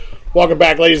Welcome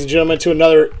back, ladies and gentlemen, to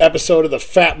another episode of the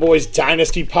Fatboyz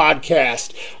Dynasty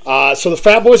podcast. So the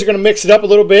Fatboyz are going to mix it up a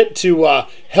little bit to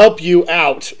help you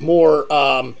out more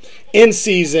in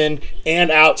season and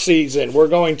out season. We're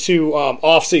going to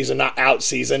off season, not out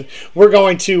season. We're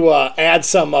going to add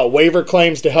some waiver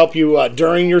claims to help you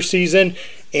during your season.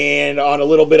 And on a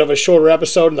little bit of a shorter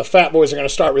episode, and the Fatboyz are going to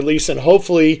start releasing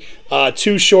hopefully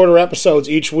 2 shorter episodes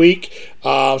each week,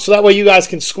 so that way you guys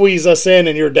can squeeze us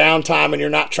in your downtime, and you're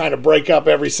not trying to break up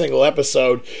every single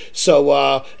episode.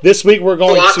 So this week we're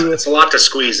going to. It's a lot to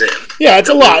squeeze in. Yeah, it's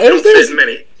a lot.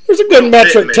 There's a good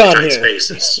metric ton here.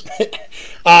 Spaces.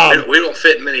 We don't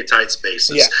fit in many tight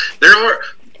spaces. Yeah. There are.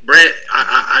 Brent,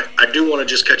 I do want to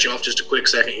just cut you off just a quick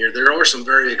second here. There are some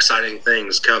very exciting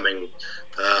things coming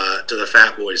to the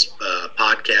Fatboyz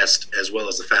podcast as well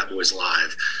as the Fatboyz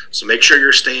Live. So make sure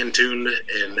you're staying tuned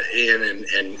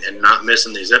and not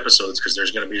missing these episodes, because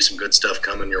there's going to be some good stuff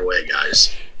coming your way,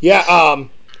 guys. Yeah.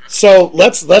 So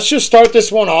let's just start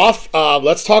this one off.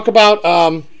 Let's talk about.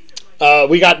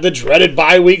 We got the dreaded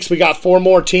bye weeks. We got 4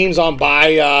 more teams on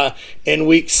bye in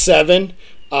week 7.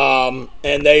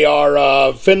 And they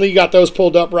are, Finley, you got those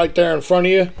pulled up right there in front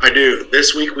of you? I do.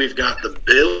 This week we've got the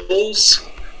Bills,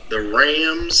 the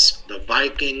Rams, the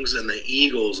Vikings, and the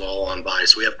Eagles all on bye.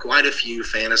 So we have quite a few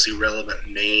fantasy relevant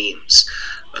names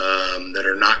that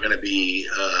are not going to be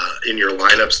in your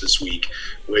lineups this week,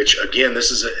 which, again,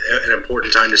 this is an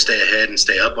important time to stay ahead and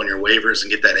stay up on your waivers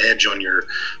and get that edge on your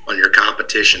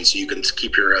competition, so you can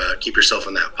keep yourself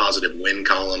in that positive win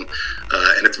column.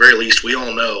 And at the very least, we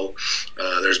all know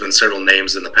there's been several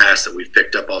names in the past that we've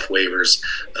picked up off waivers,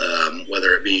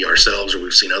 whether it be ourselves or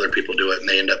we've seen other people do it, and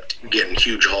they end up getting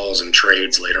huge hauls and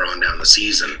trades later on down the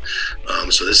season.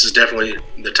 So this is definitely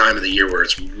the time of the year where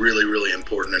it's really, really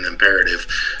important and imperative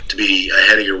to be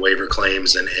ahead of your waiver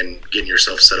claims and getting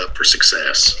yourself set up for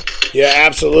success. Yeah,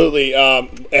 absolutely.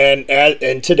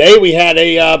 And today we had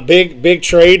a big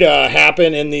trade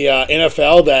happen in the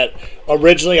NFL that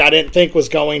originally I didn't think was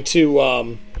going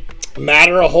to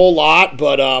matter a whole lot,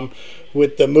 but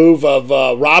with the move of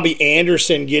Robbie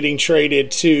Anderson getting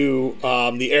traded to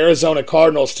the Arizona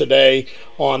Cardinals today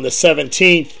on the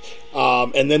 17th,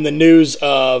 and then the news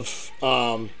of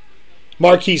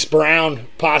Marquise Brown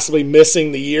possibly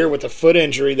missing the year with a foot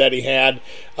injury that he had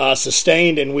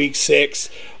sustained in week 6.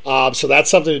 So that's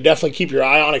something to definitely keep your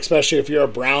eye on, especially if you're a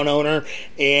Brown owner.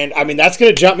 And I mean, that's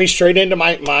going to jump me straight into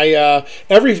my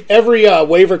every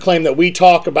waiver claim that we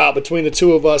talk about between the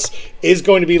two of us is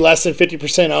going to be less than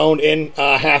 50% owned in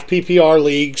half PPR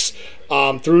leagues.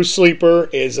 Through Sleeper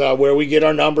is where we get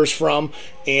our numbers from,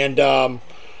 and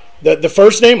the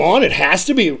first name on it has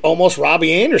to be almost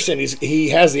Robbie Anderson. He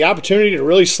has the opportunity to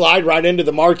really slide right into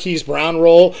the Marquise Brown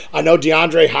role. I know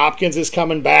DeAndre Hopkins is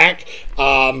coming back.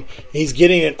 He's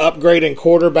getting an upgrade in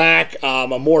quarterback, a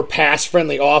more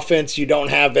pass-friendly offense. You don't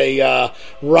have a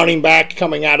running back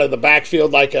coming out of the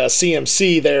backfield like a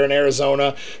CMC there in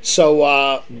Arizona.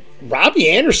 So Robbie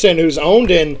Anderson, who's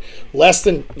owned in less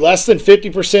than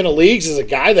 50% of leagues, is a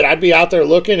guy that I'd be out there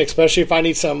looking, especially if I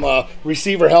need some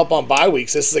receiver help on bye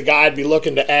weeks. This is a guy I'd be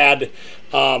looking to add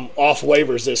off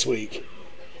waivers this week.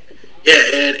 Yeah,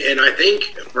 and I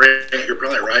think, Brent, you're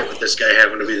probably right with this guy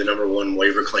having to be the number 1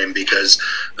 waiver claim, because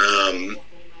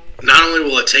not only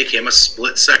will it take him a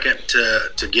split second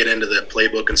to get into the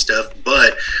playbook and stuff,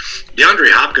 but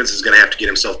DeAndre Hopkins is going to have to get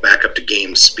himself back up to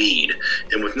game speed.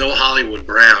 And with no Hollywood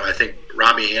Brown, I think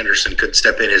Robbie Anderson could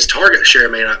step in. His target share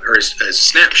may not, or his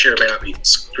snap share may not be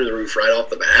through the roof right off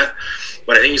the bat,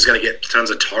 but I think he's going to get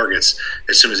tons of targets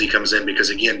as soon as he comes in, because,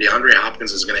 again, DeAndre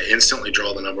Hopkins is going to instantly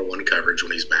draw the number 1 coverage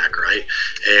when he's back, right?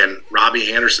 And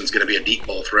Robbie Anderson's going to be a deep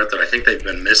ball threat that I think they've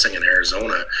been missing in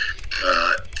Arizona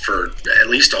for at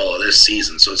least all of this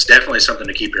season. So it's definitely something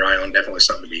to keep your eye on, definitely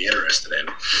something to be interested in.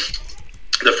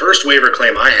 The first waiver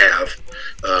claim I have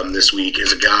this week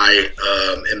is a guy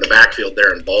in the backfield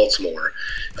there in Baltimore.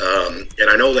 And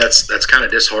I know that's kind of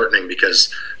disheartening,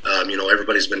 because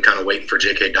everybody's been kind of waiting for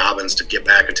J.K. Dobbins to get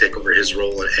back and take over his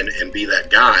role and be that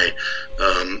guy.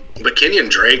 But Kenyon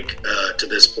Drake, to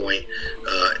this point,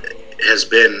 has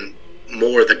been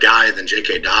more the guy than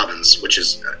J.K. Dobbins, which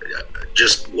is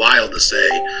just wild to say.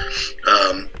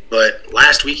 But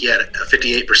last week he had a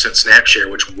 58% snap share,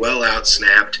 which well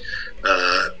out-snapped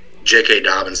J.K.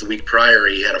 Dobbins. The week prior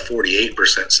he had a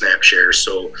 48% snap share, or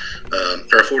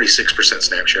a 46%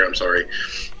 snap share, I'm sorry.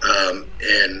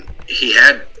 And he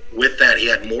had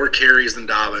more carries than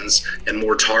Dobbins and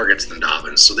more targets than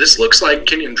Dobbins. So this looks like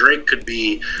Kenyon Drake could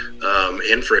be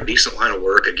in for a decent line of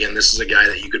work. Again, this is a guy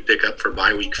that you could pick up for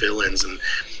bye week fill-ins, and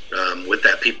with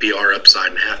that PPR upside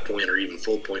and half point or even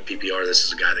full point PPR, this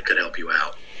is a guy that could help you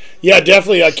out. Yeah,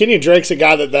 definitely. Kenyon Drake's a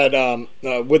guy that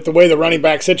with the way the running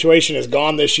back situation has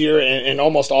gone this year and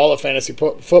almost all of fantasy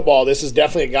football, this is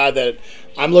definitely a guy that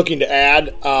I'm looking to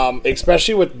add,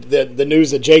 especially with the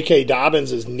news that J.K.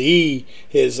 Dobbins' knee,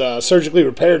 his surgically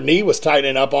repaired knee was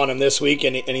tightening up on him this week,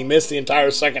 and he missed the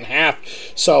entire second half.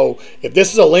 So if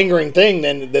this is a lingering thing,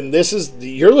 then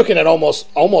you're looking at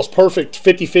almost perfect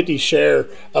 50-50 share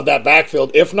of that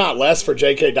backfield, if not less, for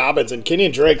J.K. Dobbins. And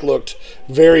Kenyon Drake looked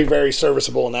very, very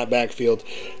serviceable in that backfield.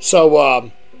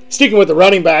 So sticking with the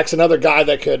running backs, another guy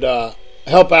that could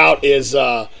help out is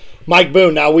Mike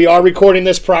Boone. Now, we are recording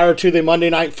this prior to the Monday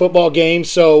Night Football game,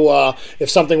 so if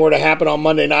something were to happen on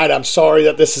Monday night, I'm sorry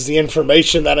that this is the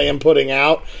information that I am putting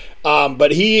out.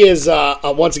 But he is,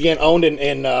 once again, owned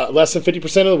in less than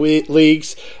 50% of the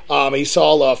leagues. He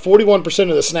saw 41%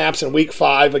 of the snaps in Week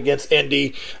 5 against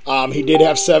Indy. He did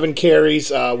have 7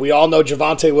 carries. We all know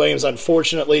Javonte Williams,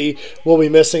 unfortunately, will be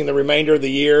missing the remainder of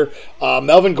the year.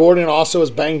 Melvin Gordon also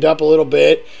is banged up a little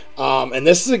bit. And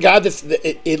this is a guy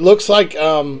it looks like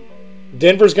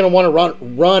Denver's going to want to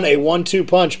run a 1-2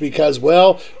 punch because,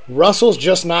 well, Russell's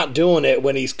just not doing it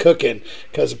when he's cooking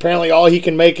because apparently all he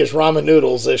can make is ramen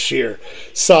noodles this year.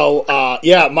 So,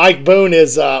 Mike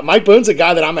Boone's a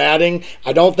guy that I'm adding.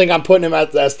 I don't think I'm putting him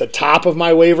as the top of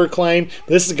my waiver claim.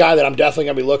 This is a guy that I'm definitely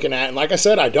going to be looking at. And like I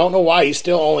said, I don't know why he's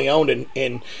still only owned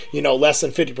in less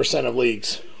than 50% of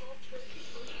leagues.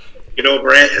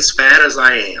 Brent, as fat as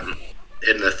I am,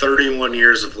 in the 31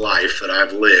 years of life that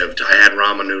I've lived, I had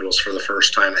ramen noodles for the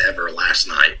first time ever last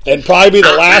night. And probably be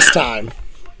the last time.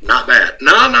 Not bad.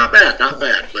 No, not bad.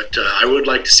 But I would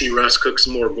like to see Russ cook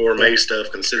some more gourmet stuff,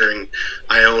 considering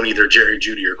I own either Jerry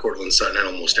Jeudy or Cortland Sutton in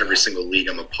almost every single league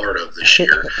I'm a part of this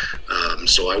year.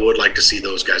 So I would like to see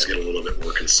those guys get a little bit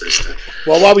more consistent.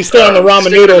 Well, while we stay on the ramen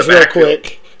noodles real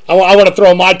quick, I want to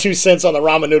throw my 2 cents on the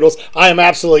ramen noodles. I am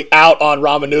absolutely out on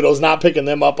ramen noodles, not picking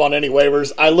them up on any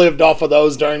waivers. I lived off of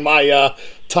those during my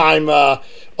time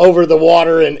over the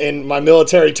water in my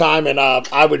military time, and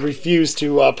I would refuse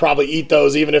to probably eat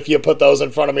those even if you put those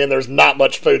in front of me, and there's not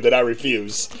much food that I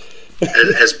refuse.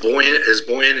 As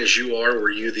buoyant as you are,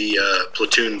 were you the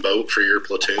platoon boat for your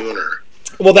platoon? Or?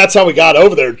 Well, that's how we got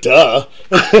over there, duh.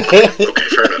 Okay,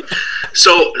 fair enough.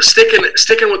 So sticking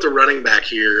with the running back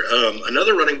here,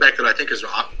 another running back that I think is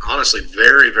honestly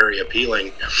very, very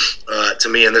appealing to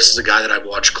me, and this is a guy that I've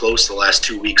watched close the last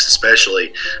 2 weeks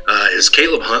especially, is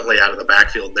Caleb Huntley out of the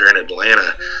backfield there in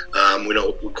Atlanta. We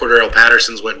know Cordarrelle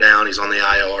Patterson's went down. He's on the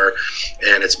IR,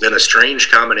 and it's been a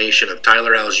strange combination of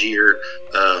Tyler Algier,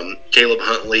 Caleb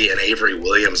Huntley, and Avery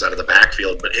Williams out of the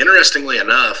backfield. But interestingly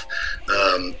enough,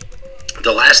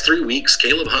 the last 3 weeks,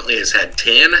 Caleb Huntley has had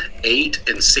 10, 8,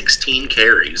 and 16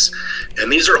 carries.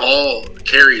 And these are all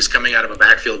carries coming out of a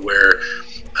backfield where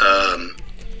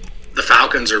the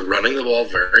Falcons are running the ball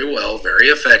very well, very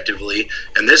effectively.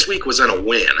 And this week was in a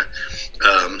win.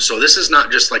 So this is not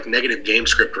just like negative game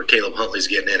script where Caleb Huntley's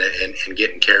getting in it and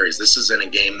getting carries. This is in a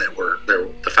game that where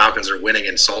the Falcons are winning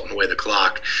and salting away the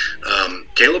clock.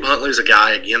 Caleb Huntley's a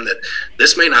guy, again, that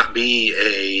this may not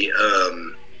be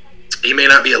he may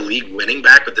not be a league-winning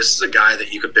back, but this is a guy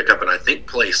that you could pick up and I think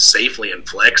play safely in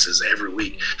flexes every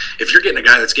week. If you're getting a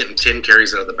guy that's getting 10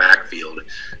 carries out of the backfield,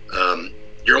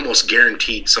 you're almost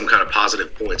guaranteed some kind of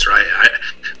positive points, right?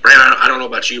 Brandon, I don't know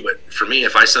about you, but for me,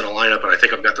 if I set a lineup and I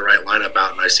think I've got the right lineup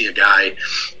out and I see a guy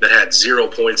that had 0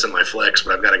 points in my flex,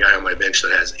 but I've got a guy on my bench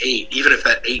that has 8, even if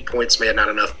that 8 points may have not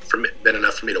been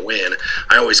enough for me to win,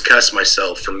 I always cuss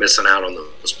myself for missing out on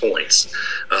those points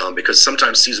because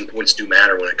sometimes season points do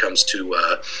matter when it comes to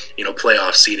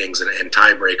playoff seedings and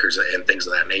tiebreakers and things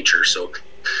of that nature. So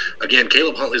again,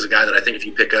 Caleb Huntley's a guy that I think if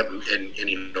you pick up and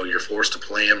you're forced to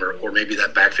play him, or maybe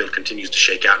that backfield continues to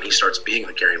shake out and he starts being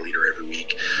the carry leader every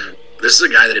week, this is a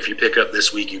guy that if you pick up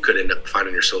this week, you could end up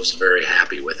finding yourselves very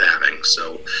happy with having.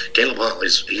 So Caleb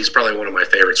he's probably one of my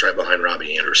favorites right behind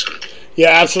Robbie Anderson. Yeah,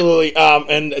 absolutely.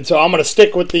 And so I'm going to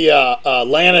stick with the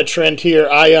Atlanta trend here.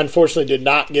 I unfortunately did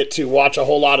not get to watch a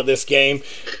whole lot of this game.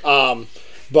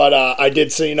 But I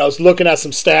did see, I was looking at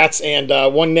some stats,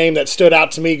 and one name that stood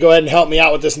out to me, go ahead and help me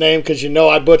out with this name because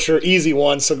I butcher easy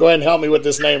ones, so go ahead and help me with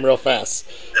this name real fast.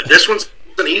 This one's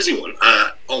an easy one.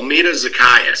 Almeida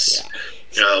Zacchaeus,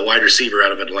 wide receiver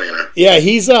out of Atlanta. Yeah,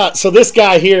 he's so this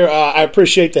guy here, I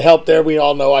appreciate the help there. We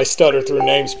all know I stutter through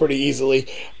names pretty easily.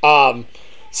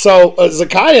 So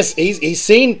Zacchaeus, he's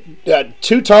seen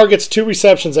 2 targets, 2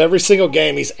 receptions every single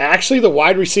game. He's actually the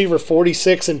wide receiver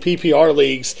 46 in PPR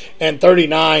leagues and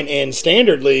 39 in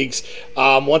standard leagues.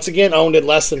 Once again, owned in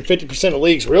less than 50% of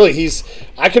leagues. Really,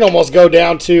 I can almost go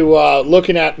down to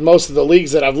looking at most of the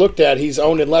leagues that I've looked at. He's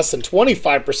owned in less than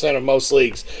 25% of most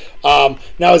leagues. Now,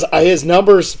 his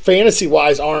numbers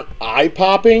fantasy-wise aren't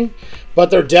eye-popping, but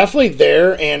they're definitely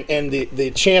there, and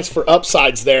the chance for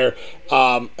upside's there.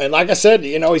 And like I said,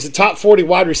 he's a top 40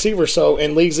 wide receiver, so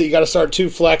in leagues that you got to start 2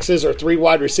 flexes or 3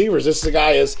 wide receivers, this is a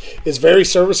guy is very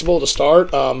serviceable to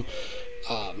start. And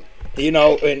we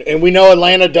know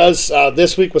Atlanta does.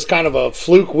 This week was kind of a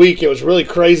fluke week. It was really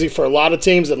crazy for a lot of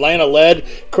teams. Atlanta led.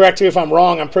 Correct me if I'm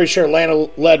wrong. I'm pretty sure Atlanta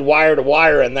led wire to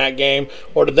wire in that game,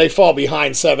 or did they fall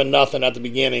behind 7-0 at the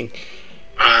beginning?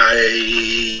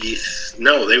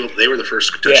 No, they were the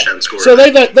first touchdown scorer. So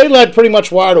they led pretty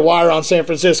much wire to wire on San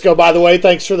Francisco. By the way,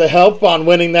 thanks for the help on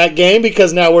winning that game,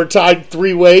 because now we're tied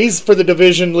 3 ways for the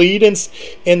division lead in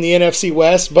the NFC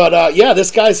West. But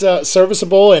this guy's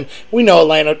serviceable, and we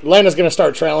know Atlanta's going to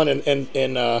start trailing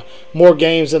in more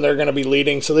games than they're going to be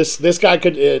leading. So this guy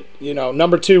could,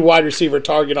 number 2 wide receiver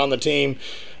target on the team,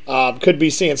 could be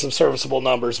seeing some serviceable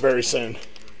numbers very soon.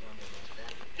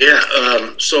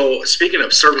 Yeah, so speaking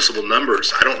of serviceable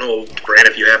numbers, I don't know, Grant,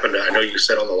 if you happen to, I know you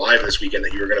said on the live this weekend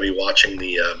that you were going to be watching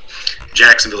the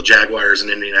Jacksonville Jaguars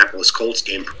and Indianapolis Colts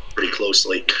game pretty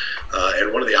closely.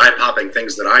 And one of the eye-popping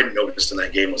things that I noticed in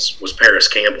that game was Paris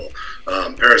Campbell.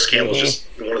 Paris Campbell's just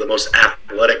one of the most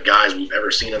athletic guys we've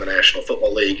ever seen in the National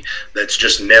Football League that's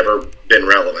just never been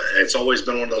relevant. And it's always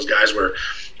been one of those guys where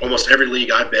almost every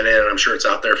league I've been in, and I'm sure it's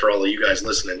out there for all of you guys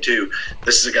listening too,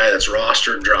 this is a guy that's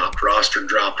rostered, dropped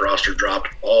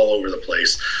all over the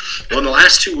place. Well, in the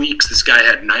last 2 weeks, this guy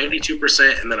had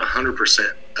 92% and then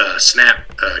 100% snap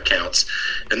counts.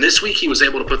 And this week he was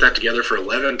able to put that together for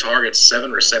 11 targets,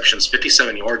 7 receptions,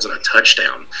 57 yards, and a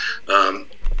touchdown.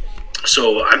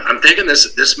 So I'm thinking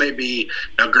this may be,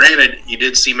 now granted, you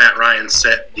did see Matt Ryan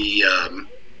set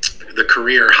the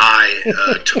career high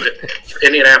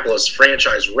Indianapolis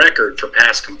franchise record for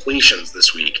pass completions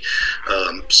this week.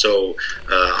 So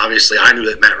obviously I knew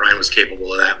that Matt Ryan was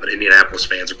capable of that, but Indianapolis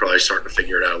fans are probably starting to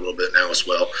figure it out a little bit now as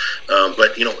well.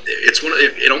 But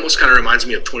it almost kind of reminds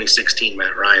me of 2016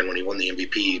 Matt Ryan when he won the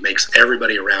MVP. He makes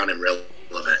everybody around him relevant.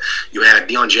 You had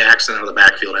Deion Jackson out of the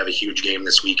backfield have a huge game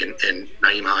this week, and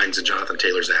Nyheim Hines and Jonathan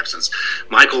Taylor's absence.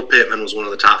 Michael Pittman was one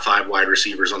of the top 5 wide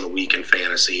receivers on the week in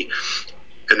fantasy.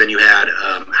 And then you had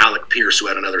Alec Pierce, who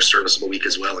had another serviceable week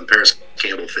as well, and Paris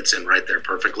Campbell fits in right there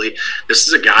perfectly. This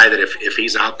is a guy that if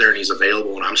he's out there and he's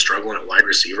available and I'm struggling at wide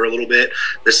receiver a little bit,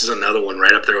 this is another one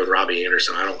right up there with Robbie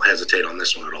Anderson. I don't hesitate on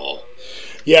this one at all.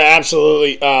 Yeah,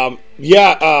 absolutely.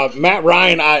 Matt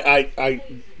Ryan, I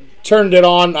turned it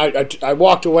on. I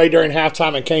walked away during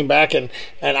halftime and came back, and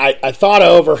I thought I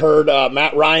overheard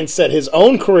Matt Ryan set his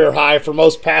own career high for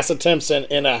most pass attempts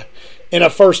in a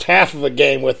first half of a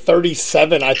game with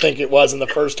 37, I think it was, in the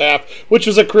first half, which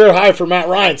was a career high for Matt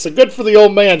Ryan. So good for the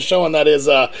old man, showing that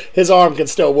his arm can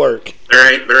still work.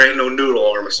 There ain't no noodle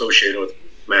arm associated with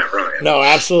Matt Ryan. No,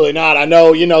 absolutely not. I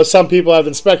know, some people have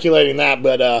been speculating that,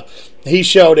 but he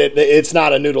showed it. It's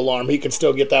not a noodle arm. He can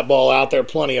still get that ball out there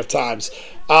plenty of times.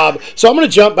 So I'm going to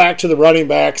jump back to the running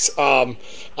backs.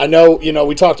 I know,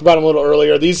 we talked about them a little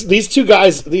earlier. These two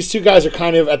guys are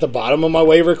kind of at the bottom of my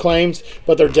waiver claims,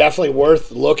 but they're definitely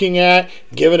worth looking at,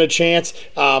 giving a chance.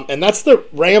 And that's the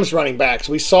Rams running backs.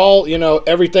 We saw,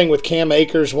 everything with Cam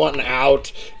Akers wanting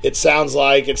out. It sounds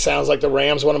like the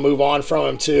Rams want to move on from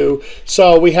him too.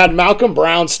 So we had Malcolm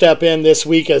Brown step in this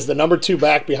week as the number 2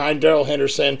 back behind Darrell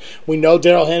Henderson. We know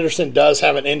Darrell Henderson does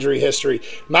have an injury history.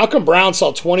 Malcolm Brown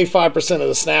saw 25% of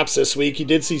the snaps this week. He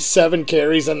did see 7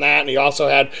 carries in that, and he also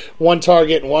had 1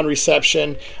 target and 1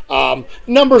 reception.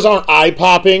 Numbers aren't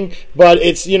eye-popping, but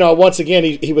it's, once again,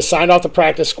 he was signed off the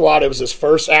practice squad. It was his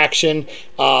first action.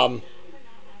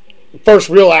 First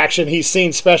real action. He's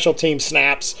seen special team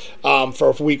snaps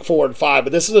for week 4 and 5,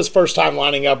 but this is his first time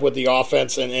lining up with the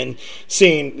offense and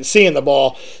seeing the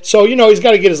ball. So, he's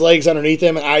got to get his legs underneath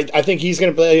him, and I think he's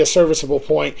going to play a serviceable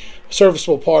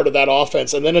part of that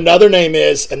offense. And then another name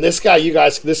is, and this guy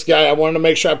I wanted to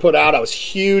make sure I put out. I was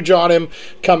huge on him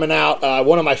coming out.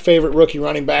 One of my favorite rookie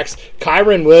running backs,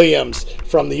 Kyren Williams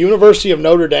from the University of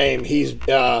Notre Dame. He's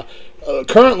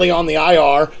currently on the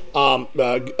IR.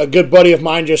 A good buddy of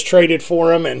mine just traded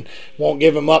for him and won't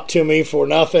give him up to me for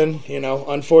nothing.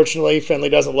 Unfortunately, Finley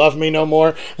doesn't love me no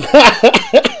more.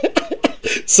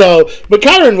 So, but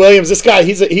Kyren Williams, this guy,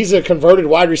 he's a converted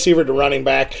wide receiver to running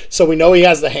back, so we know he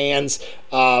has the hands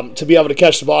to be able to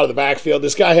catch the ball out of the backfield.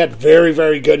 This guy had very,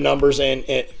 very good numbers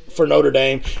for Notre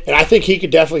Dame, and I think he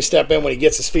could definitely step in when he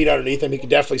gets his feet underneath him. He could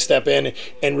definitely step in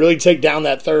and really take down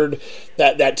that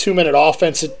 2-minute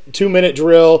offense, 2-minute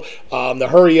drill, the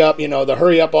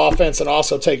hurry up offense, and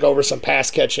also take over some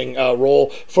pass catching role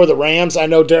for the Rams. I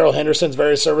know Darrell Henderson's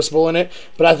very serviceable in it,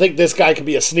 but I think this guy could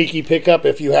be a sneaky pickup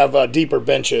if you have deeper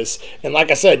benches. And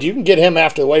like I said, you can get him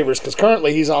after the waivers because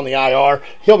currently he's on the IR.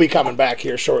 He'll be coming back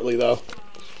here shortly, though.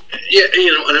 Yeah,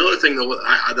 another thing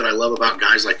that I love about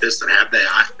guys like this that have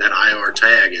that IR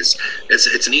tag is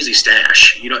it's an easy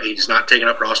stash. He's not taking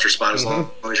up roster spot as long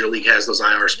as your league has those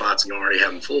IR spots and you already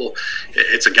have them full.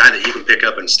 It's a guy that you can pick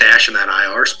up and stash in that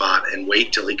IR spot and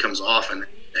wait till he comes off and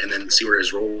then see where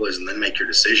his role is and then make your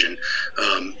decision.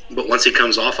 But once he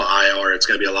comes off of IR, it's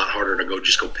going to be a lot harder to go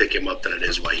pick him up than it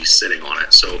is while he's sitting on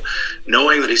it. So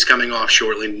knowing that he's coming off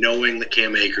shortly, knowing that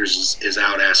Cam Akers is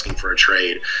out asking for a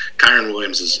trade, Kyron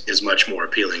Williams is much more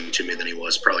appealing to me than he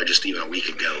was probably just even a week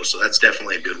ago. So that's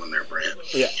definitely a good one there, Brant.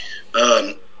 Yeah.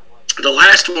 The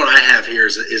last one I have here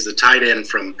is the tight end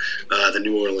from the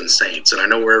New Orleans Saints. And I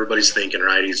know where everybody's thinking,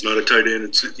 right? He's not a tight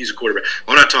end. He's a quarterback.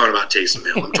 I'm not talking about Taysom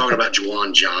Hill. I'm talking about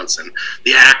Juwan Johnson,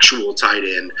 the actual tight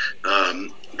end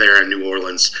there in New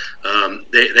Orleans.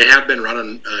 They have been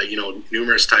running,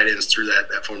 numerous tight ends through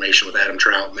that formation with Adam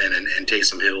Troutman and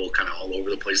Taysom Hill kind of all over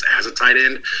the place as a tight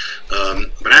end.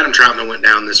 But Adam Troutman went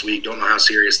down this week. Don't know how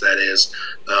serious that is.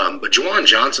 But Juwan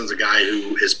Johnson's a guy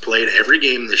who has played every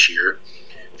game this year,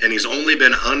 and he's only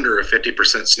been under a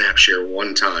 50% snap share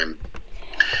one time.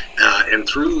 And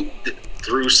through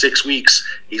 6 weeks,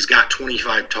 he's got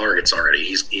 25 targets already.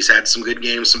 He's had some good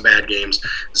games, some bad games.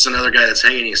 This is another guy that's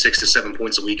hanging you 6 to 7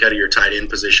 points a week out of your tight end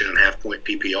position and half-point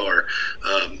PPR.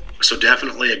 So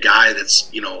definitely a guy that's,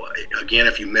 again,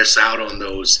 if you miss out on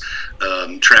those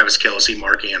Travis Kelce,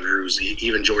 Mark Andrews,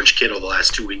 even George Kittle, the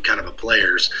last 2 week kind of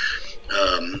players,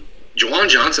 Juwan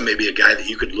Johnson may be a guy that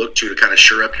you could look to kind of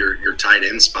shore up your tight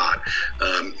end spot.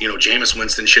 Jameis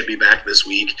Winston should be back this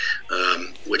week,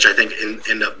 which I think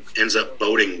ends up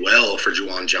boding well for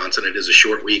Juwan Johnson. It is a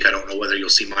short week. I don't know whether you'll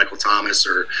see Michael Thomas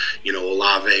or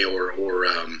Olave or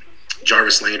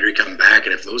Jarvis Landry coming back,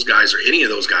 and if those guys or any of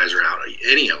those guys are out,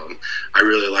 any of them, I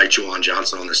really like Juwan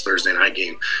Johnson on this Thursday night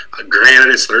game.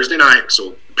 Granted, it's Thursday night,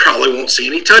 so probably won't see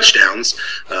any touchdowns.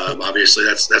 Obviously,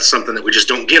 that's something that we just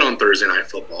don't get on Thursday night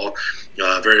football.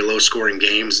 Very low scoring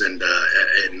games and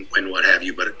what have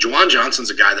you. But Juwan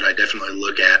Johnson's a guy that I definitely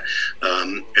look at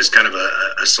as kind of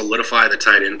a solidify the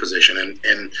tight end position,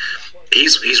 and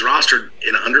he's rostered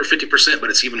in under 50%, but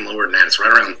it's even lower than that. It's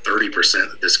right around 30%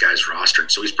 that this guy's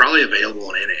rostered. So he's probably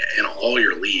available in all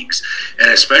your leagues, and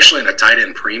especially in a tight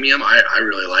end premium. I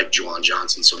really like Juwan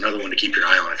Johnson. So another one to keep your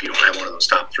eye on if you don't have one of those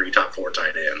top 3, top 4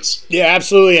 tight ends. Yeah,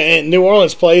 absolutely. And New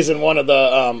Orleans plays in one of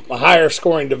the higher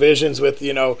scoring divisions with,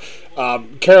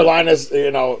 Carolina's,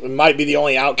 might be the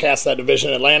only outcast of that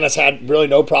division. Atlanta's had really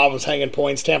no problems hanging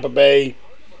points. Tampa Bay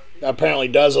apparently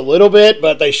does a little bit,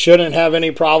 but they shouldn't have any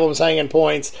problems hanging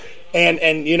points. And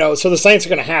so the Saints are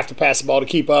going to have to pass the ball to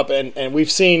keep up. And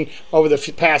we've seen over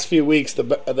the past few weeks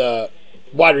the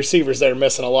wide receivers there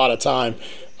missing a lot of time.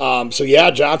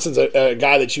 Johnson's a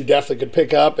guy that you definitely could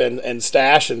pick up and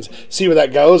stash and see where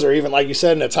that goes. Or even, like you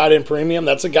said, in a tight end premium,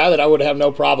 that's a guy that I would have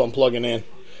no problem plugging in.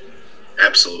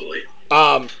 Absolutely.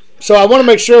 So I want to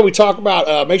make sure we talk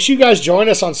about make sure you guys join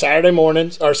us on Saturday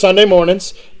mornings or Sunday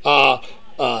mornings.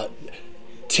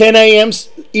 10 a.m.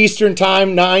 Eastern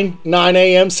Time, 9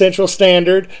 a.m. Central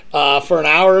Standard for an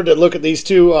hour to look at these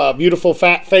two beautiful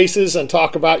fat faces and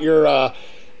talk about your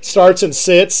starts and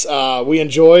sits. We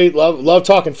love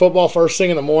talking football first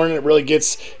thing in the morning. It really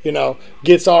gets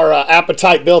our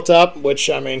appetite built up,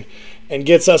 and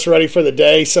gets us ready for the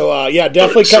day. So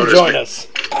definitely come join us.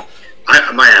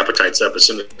 My appetite's up as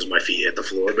soon as my feet hit the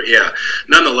floor. But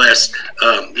nonetheless,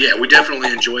 we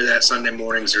definitely enjoy that Sunday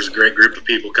mornings. There's a great group of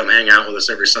people come hang out with us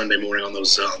every Sunday morning on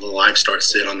those the live start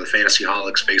sit on the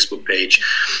Fantasyholics Facebook page.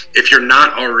 If you're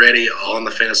not already on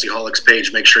the Fantasyholics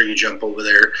page, make sure you jump over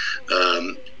there.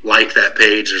 Like that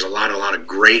page. There's a lot of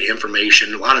great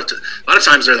information. A lot of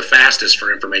times they're the fastest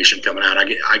for information coming out.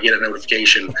 I get a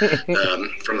notification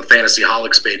from the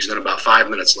Fantasyholics page, and then about 5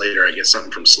 minutes later I get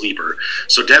something from Sleeper.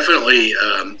 So definitely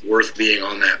worth being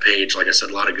on that page. Like I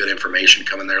said, a lot of good information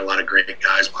coming there. A lot of great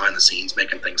guys behind the scenes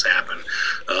making things happen.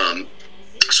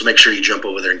 So make sure you jump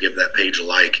over there and give that page a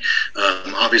like.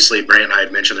 Obviously, Brant and I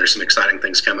had mentioned there's some exciting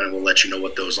things coming, and we'll let you know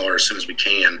what those are as soon as we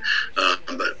can.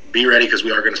 But be ready, because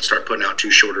we are going to start putting out 2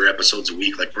 shorter episodes a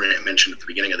week, like Brant mentioned at the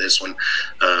beginning of this one.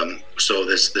 So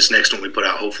this next one we put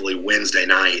out hopefully Wednesday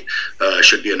night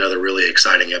should be another really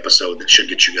exciting episode that should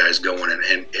get you guys going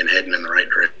and heading in the right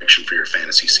direction for your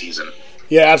fantasy season.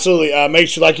 Yeah, absolutely. Make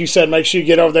sure, like you said, make sure you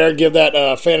get over there, give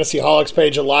that Fantasy Holics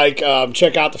page a like.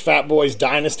 Check out the Fatboyz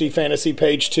Dynasty Fantasy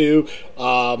page too.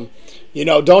 Don't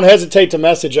hesitate to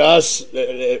message us.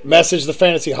 Message the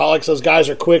Fantasy Holics. Those guys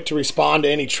are quick to respond to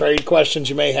any trade questions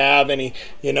you may have, any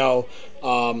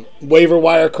waiver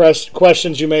wire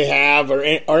questions you may have, or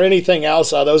anything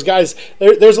else. Those guys,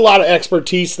 there's a lot of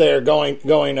expertise there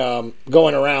going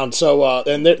around. So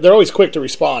and they're always quick to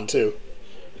respond too.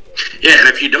 Yeah, and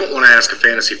if you don't want to ask a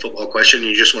fantasy football question,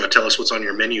 you just want to tell us what's on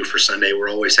your menu for Sunday, we're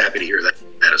always happy to hear that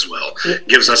as well. It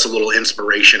gives us a little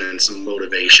inspiration and some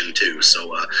motivation too.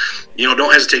 So,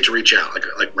 don't hesitate to reach out.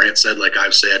 Like Brant said, like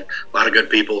I've said, a lot of good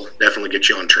people definitely get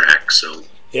you on track. So,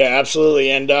 yeah,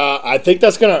 absolutely. And I think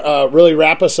that's going to really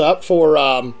wrap us up for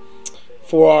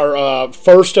our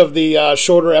first of the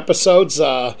shorter episodes.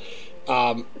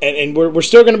 And we're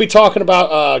still going to be talking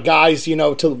about guys,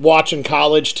 to watch in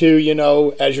college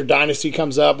too. As your dynasty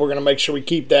comes up, we're going to make sure we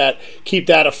keep that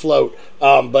afloat.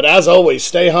 But as always,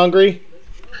 stay hungry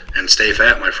and stay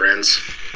fat, my friends.